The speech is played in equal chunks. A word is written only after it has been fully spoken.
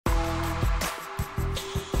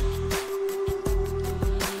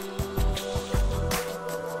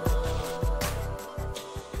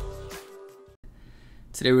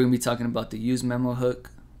Today we're going to be talking about the useMemo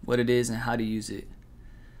hook, what it is, and how to use it.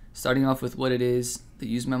 Starting off with what it is, the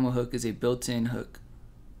useMemo hook is a built-in hook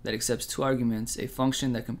that accepts two arguments, a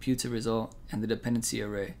function that computes a result, and the dependency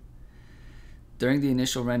array. During the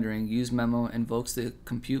initial rendering, useMemo invokes the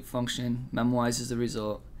compute function, memoizes the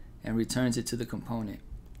result, and returns it to the component.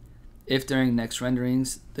 If during next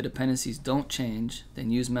renderings the dependencies don't change,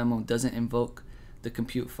 then useMemo doesn't invoke the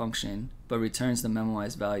compute function but returns the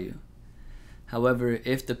memoized value. However,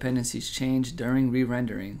 if dependencies change during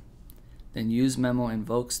re-rendering, then useMemo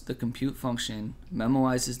invokes the compute function,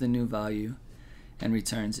 memoizes the new value, and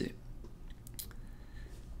returns it.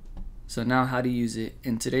 So now how to use it.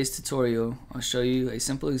 In today's tutorial, I'll show you a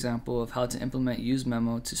simple example of how to implement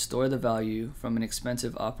useMemo to store the value from an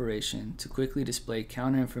expensive operation to quickly display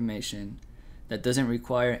counter information that doesn't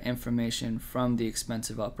require information from the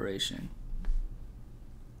expensive operation.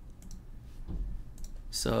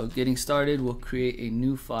 So getting started, we'll create a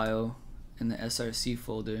new file in the src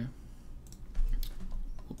folder.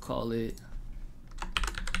 We'll call it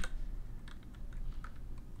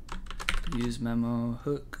useMemo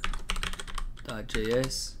hook.js.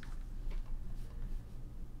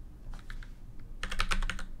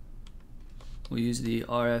 We'll use the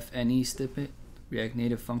RFNE snippet, React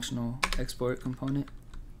Native Functional Export component.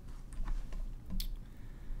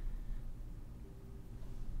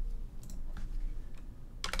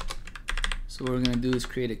 So what we're going to do is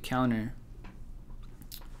create a counter,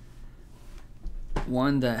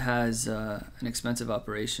 one that has an expensive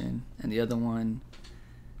operation and the other one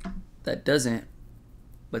that doesn't,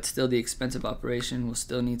 but still the expensive operation will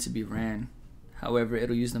still need to be ran. However,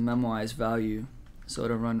 it'll use the memoized value, so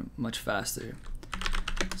it'll run much faster.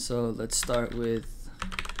 So let's start with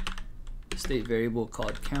a state variable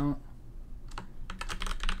called count.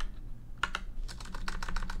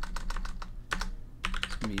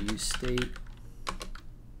 It's going to be useState.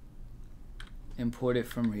 Import it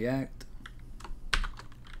from React.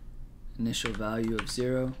 Initial value of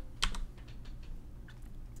 0.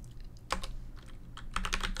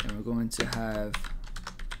 And we're going to have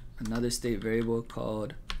another state variable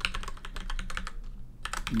called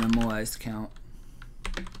memoized count.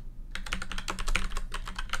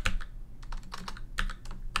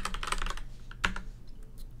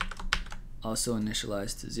 Also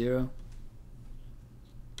initialized to 0.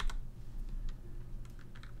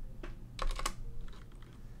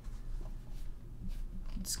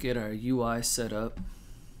 Let's get our UI set up.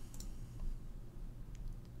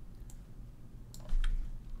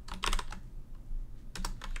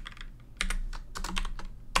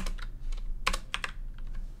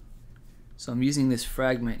 So I'm using this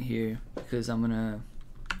fragment here because I'm going to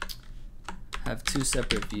have two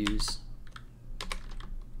separate views.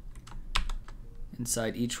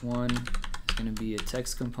 Inside each one is going to be a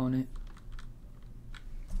text component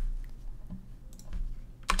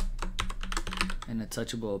and a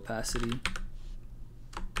touchable opacity.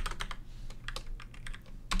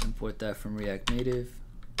 Import that from React Native.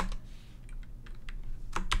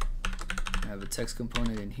 I have a text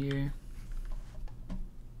component in here.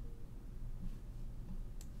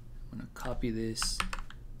 I'm going to copy this,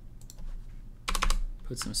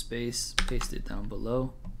 put some space, paste it down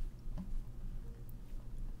below.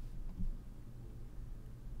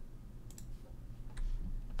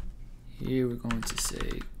 Here we're going to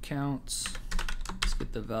say counts. Let's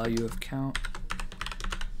get the value of count.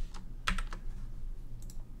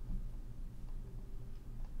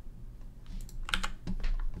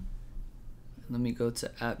 Let me go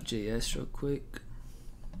to app.js real quick.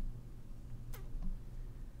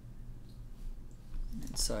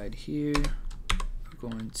 Inside here, we're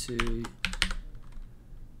going to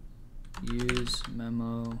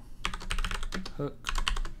useMemo hook.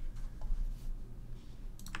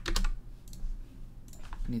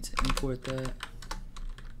 Need to import that.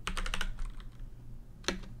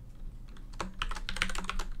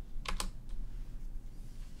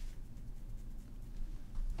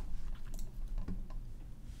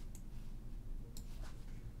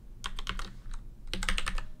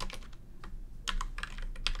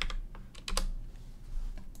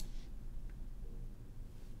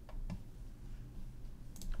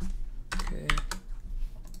 Okay.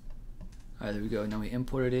 Alright, there we go. Now we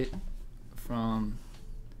imported it from.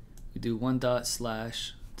 We do //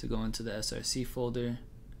 to go into the src folder,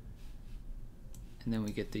 and then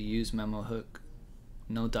we get the useMemo hook,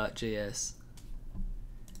 no.js,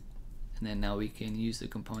 and then now we can use the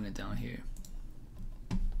component down here.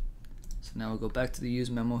 So now we'll go back to the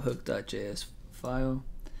useMemo hook.js file,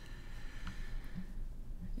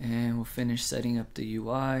 and we'll finish setting up the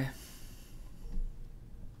UI.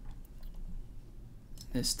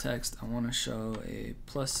 this text, I want to show a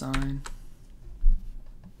plus sign.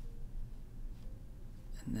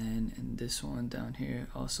 And then in this one down here,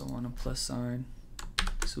 also want a plus sign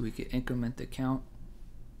so we can increment the count.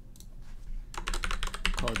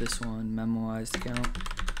 Call this one memoized count.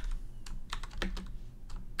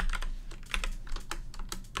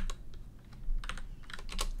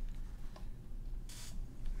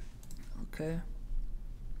 Okay.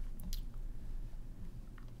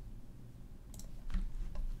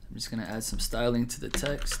 I'm just going to add some styling to the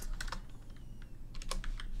text.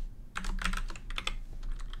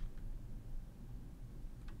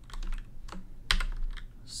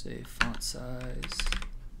 Say font size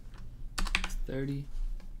 30.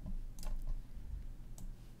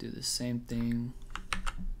 Do the same thing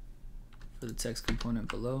for the text component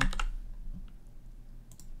below.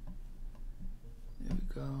 There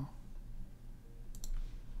we go.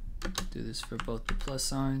 Do this for both the plus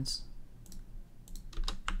signs.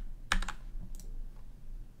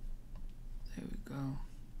 There we go.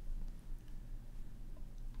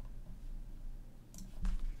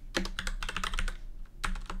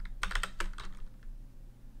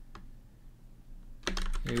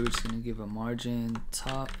 Here we're just going to give a margin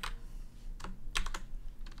top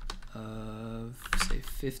of say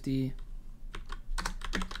 50.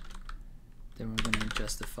 Then we're going to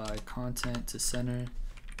justify content to center.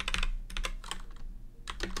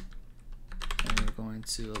 And we're going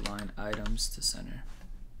to align items to center.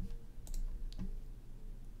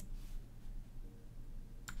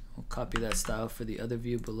 We'll copy that style for the other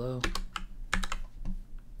view below.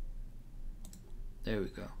 There we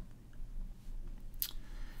go.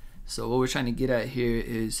 So what we're trying to get at here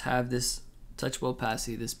is have this touchable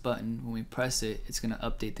opacity, this button, when we press it, it's going to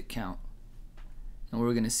update the count. And what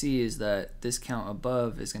we're going to see is that this count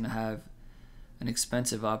above is going to have an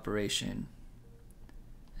expensive operation.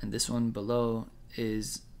 And this one below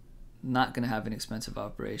is not going to have an expensive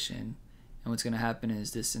operation. And what's going to happen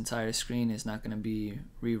is this entire screen is not going to be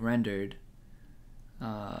re-rendered.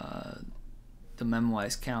 The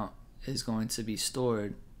memoized count is going to be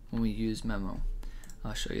stored when we use memo.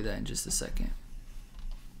 I'll show you that in just a second.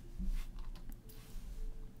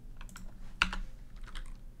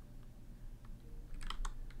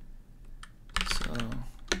 So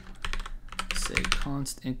say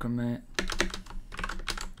const increment,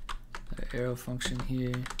 the arrow function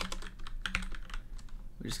here.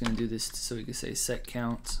 We're just going to do this so we can say set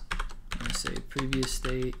count. I'm going to say previous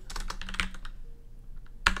state.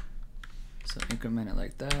 So increment it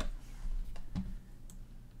like that.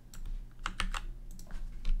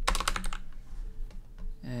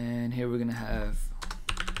 And here we're going to have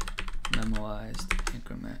memoized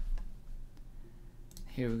increment.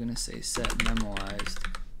 Here we're going to say set memoized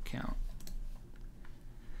count.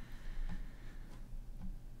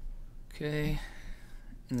 Okay,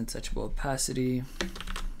 in the touchable opacity,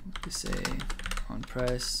 we can say on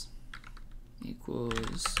press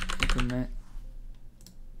equals increment.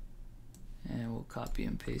 And we'll copy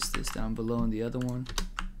and paste this down below in the other one.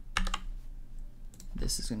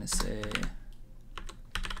 This is going to say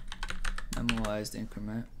memoized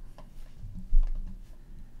increment.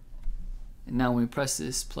 And now when we press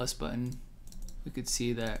this plus button, we could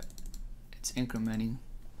see that it's incrementing.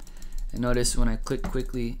 And notice when I click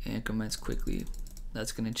quickly, it increments quickly.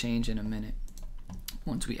 That's going to change in a minute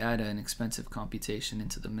once we add an expensive computation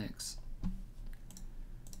into the mix.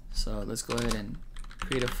 So let's go ahead and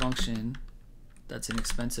create a function that's an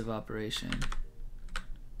expensive operation.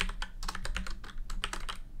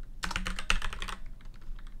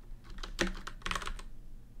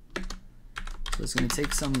 So it's going to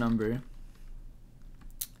take some number.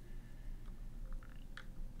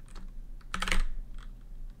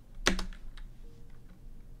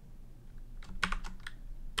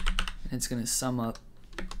 And it's going to sum up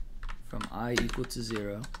from I equal to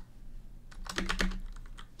 0.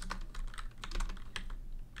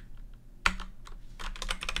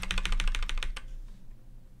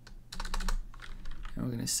 And we're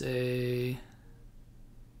going to say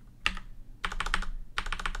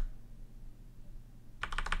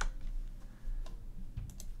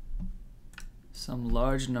some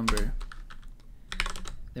large number.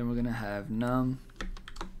 Then we're going to have num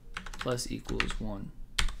plus equals 1.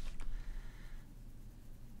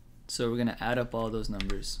 So we're going to add up all those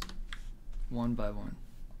numbers one by one.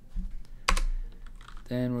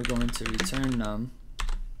 Then we're going to return num.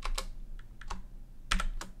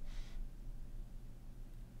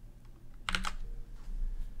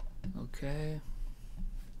 Okay.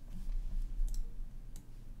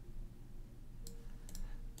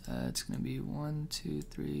 It's going to be 1, 2,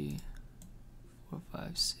 3, 4,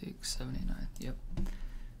 5, 6, 7, 8, 9. Yep.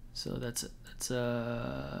 So that's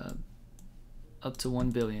up to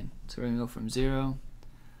 1 billion. So we're gonna go from 0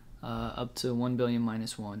 up to 1 billion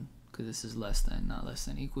minus 1, because this is less than, not less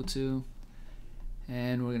than, equal to,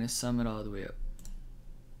 and we're gonna sum it all the way up.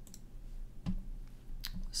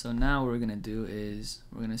 So now what we're gonna do is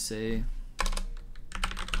we're gonna say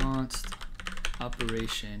const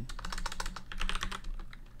operation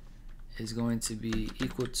is going to be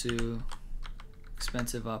equal to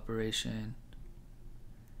expensive operation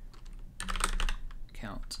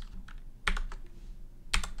count.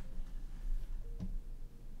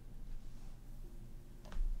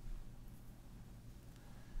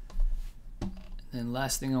 And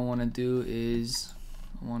last thing I want to do is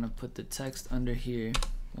I want to put the text under here,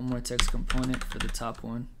 one more text component for the top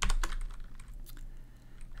one,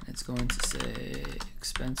 and it's going to say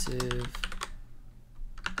expensive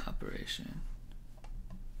operation.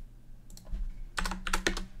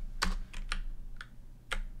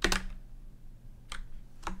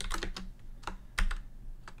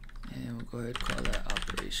 And we'll go ahead and call that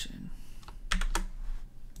operation.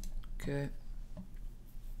 Okay.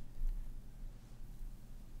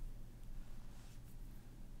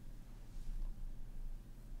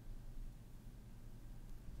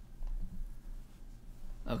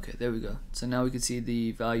 Okay, there we go. So now we can see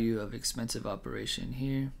the value of expensive operation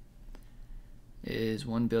here is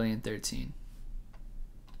 1,000,000,013.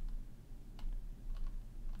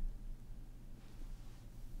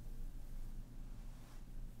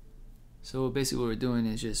 So basically what we're doing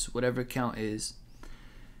is just whatever count is,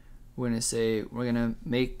 we're gonna say, we're gonna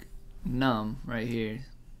make num right here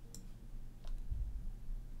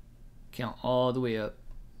count all the way up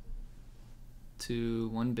to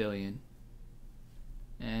 1 billion,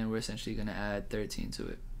 and we're essentially gonna add 13 to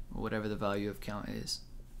it, or whatever the value of count is.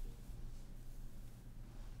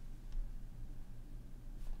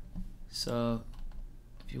 So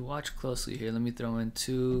if you watch closely here, let me throw in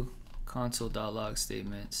 2 console.log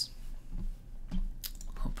statements.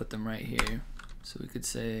 I'll put them right here. So we could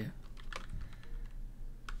say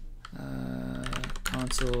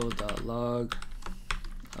console.log,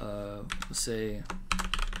 we'll say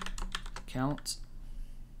count,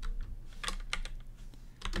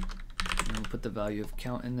 and we'll put the value of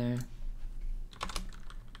count in there.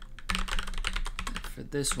 And for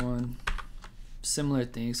this one, similar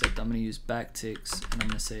thing, except I'm going to use backticks, and I'm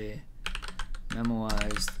going to say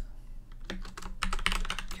memoized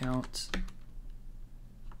count,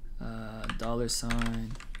 $,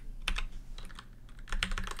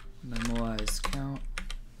 memoized count,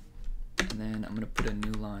 and then I'm going to put a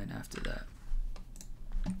new line after that.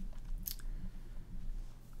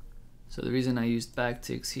 So the reason I used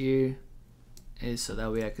backticks here is so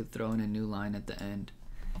that way I could throw in a new line at the end,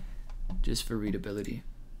 just for readability.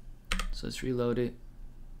 So let's reload it.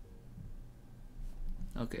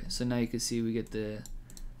 Okay, so now you can see we get the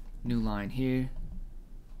new line here.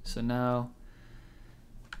 So now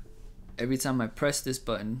every time I press this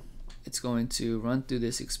button, it's going to run through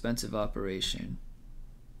this expensive operation,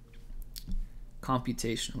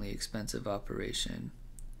 computationally expensive operation,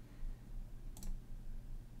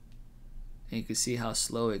 and you can see how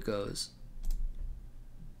slow it goes.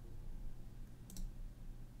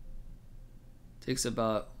 It takes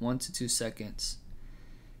about 1 to 2 seconds,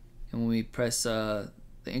 and when we press the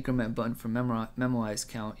increment button for memoize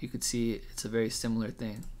count, you could see it's a very similar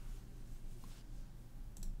thing.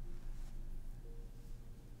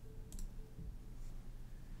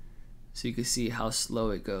 So you can see how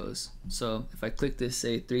slow it goes. So if I click this,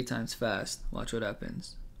 say 3 times fast, watch what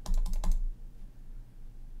happens.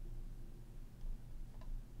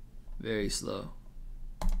 Very slow.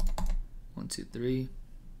 1, 2, 3.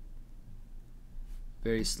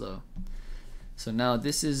 Very slow. So now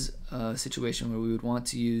this is a situation where we would want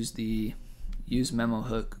to use the useMemo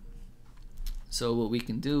hook. So what we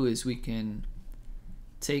can do is we can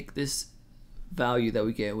take this value that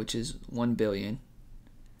we get, which is 1 billion,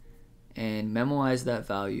 and memoize that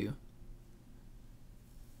value,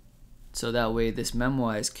 so that way this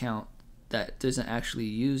memoize count that doesn't actually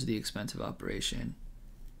use the expensive operation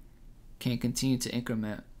can continue to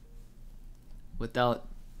increment without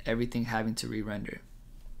everything having to re-render.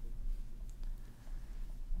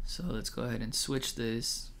 So let's go ahead and switch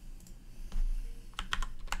this.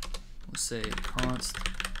 We'll say const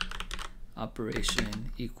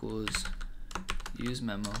operation equals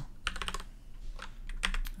useMemo.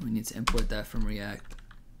 We need to import that from React.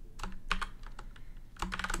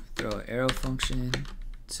 We throw an arrow function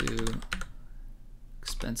to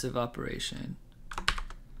expensive operation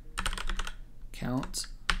count.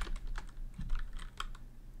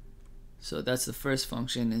 So that's the first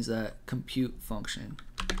function, is that compute function.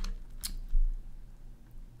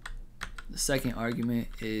 the second argument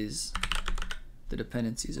is the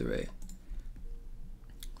dependencies array.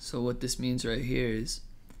 So what this means right here is,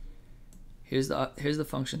 here's the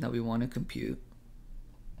function that we want to compute,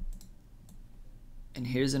 and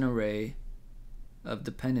here's an array of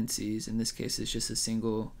dependencies. In this case, it's just a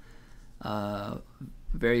single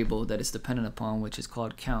variable that it's dependent upon, which is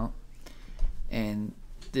called count, and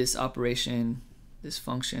this operation, this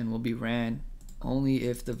function, will be ran only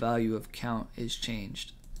if the value of count is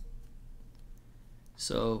changed.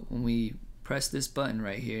 So when we press this button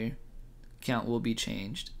right here, count will be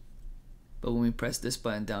changed, but when we press this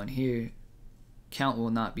button down here, count will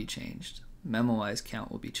not be changed. Memoize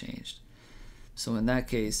count will be changed. So in that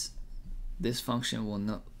case, this function will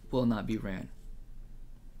not be ran.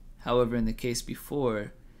 However, in the case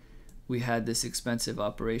before, we had this expensive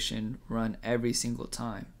operation run every single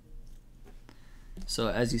time. So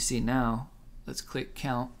as you see now, let's click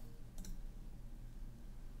count,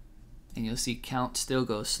 and you'll see count still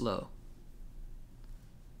goes slow,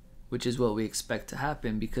 which is what we expect to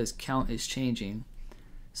happen because count is changing.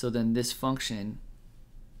 So then this function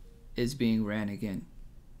is being ran again.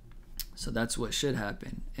 So that's what should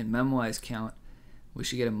happen. In memoize count, we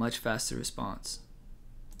should get a much faster response.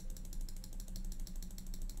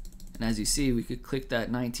 And as you see, we could click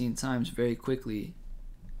that 19 times very quickly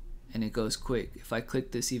and it goes quick. If I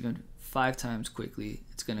click this even 5 times quickly,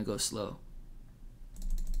 it's going to go slow.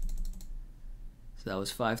 So that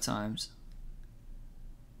was 5 times.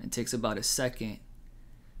 It takes about a second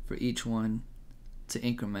for each one to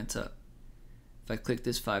increment up. If I click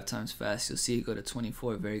this 5 times fast, you'll see it go to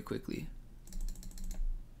 24 very quickly.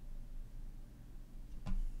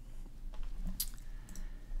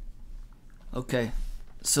 Okay,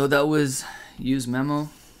 so that was useMemo.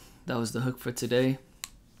 That was the hook for today.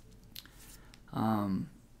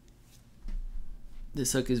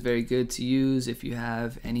 This hook is very good to use if you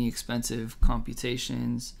have any expensive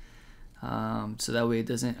computations, so that way it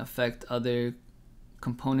doesn't affect other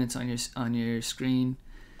components on your screen.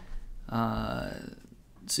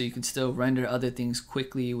 So you can still render other things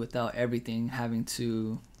quickly without everything having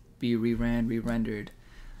to be re-rendered.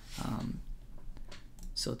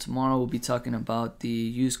 So tomorrow we'll be talking about the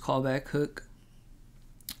use callback hook.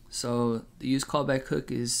 So the use callback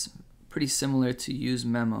hook is pretty similar to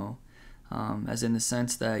useMemo, as in the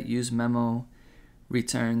sense that useMemo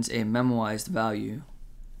returns a memoized value,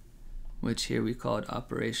 which here we called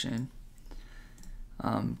operation.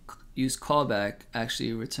 Use callback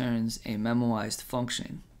actually returns a memoized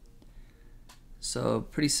function. So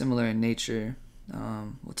pretty similar in nature.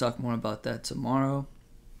 We'll talk more about that tomorrow.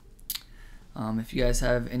 If you guys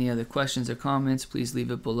have any other questions or comments, please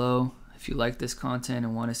leave it below. If you like this content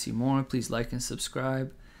and want to see more, please like and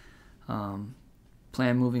subscribe.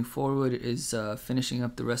 Plan moving forward is finishing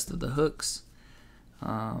up the rest of the hooks,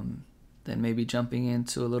 then maybe jumping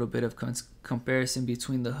into a little bit of comparison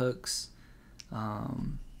between the hooks,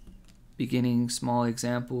 beginning small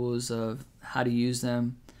examples of how to use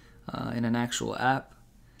them in an actual app,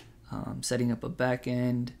 setting up a back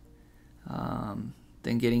end,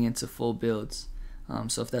 then getting into full builds.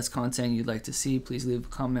 So if that's content you'd like to see, please leave a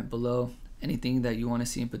comment below. Anything that you want to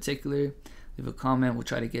see in particular, leave a comment. We'll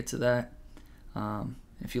try to get to that.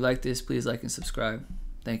 If you like this, please like and subscribe.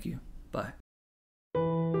 Thank you. Bye.